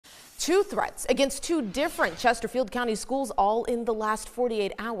Two threats against two different Chesterfield County schools all in the last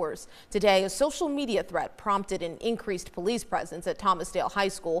 48 hours. Today, a social media threat prompted an increased police presence at Thomasdale High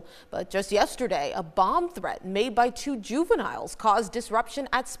School. But just yesterday, a bomb threat made by two juveniles caused disruption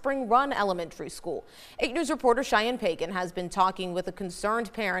at Spring Run Elementary School. 8 News reporter Cheyenne Pagan has been talking with a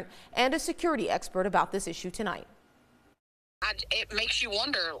concerned parent and a security expert about this issue tonight. It makes you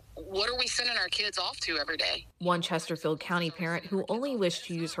wonder, what are we sending our kids off to every day? One Chesterfield County parent who only wished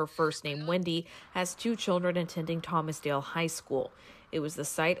to use her first name, Wendy, has 2 children attending Thomasdale High School. It was the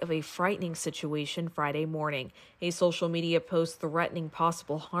site of a frightening situation Friday morning. A social media post threatening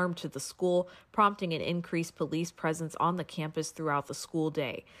possible harm to the school, prompting an increased police presence on the campus throughout the school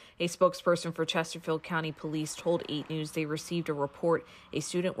day. A spokesperson for Chesterfield County Police told 8 News they received a report a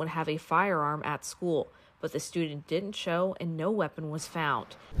student would have a firearm at school, but the student didn't show and no weapon was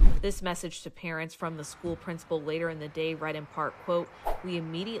found. This message to parents from the school principal later in the day read in part, quote, "We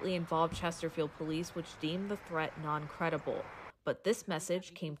immediately involved Chesterfield Police, which deemed the threat non-credible. But this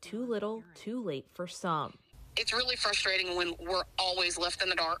message came too little, too late for some." It's really frustrating when we're always left in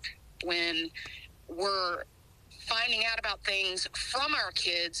the dark, when we're finding out about things from our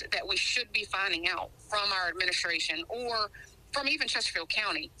kids that we should be finding out from our administration or from even Chesterfield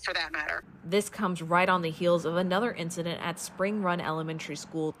County, for that matter. This comes right on the heels of another incident at Spring Run Elementary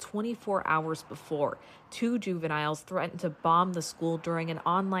School 24 hours before. 2 juveniles threatened to bomb the school during an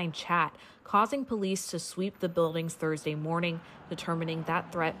online chat, causing police to sweep the buildings Thursday morning, determining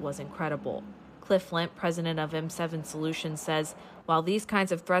that threat was incredible. Cliff Flint, president of M7 Solutions, says while these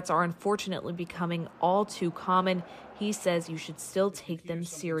kinds of threats are unfortunately becoming all too common, he says you should still take them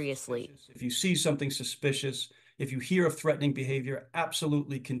seriously. If you see something suspicious, if you hear of threatening behavior,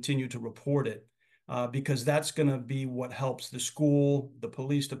 absolutely continue to report it because that's going to be what helps the school, the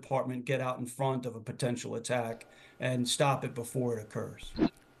police department get out in front of a potential attack and stop it before it occurs.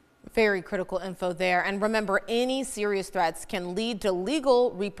 Very critical info there. And remember, any serious threats can lead to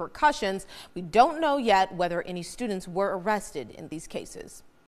legal repercussions. We don't know yet whether any students were arrested in these cases.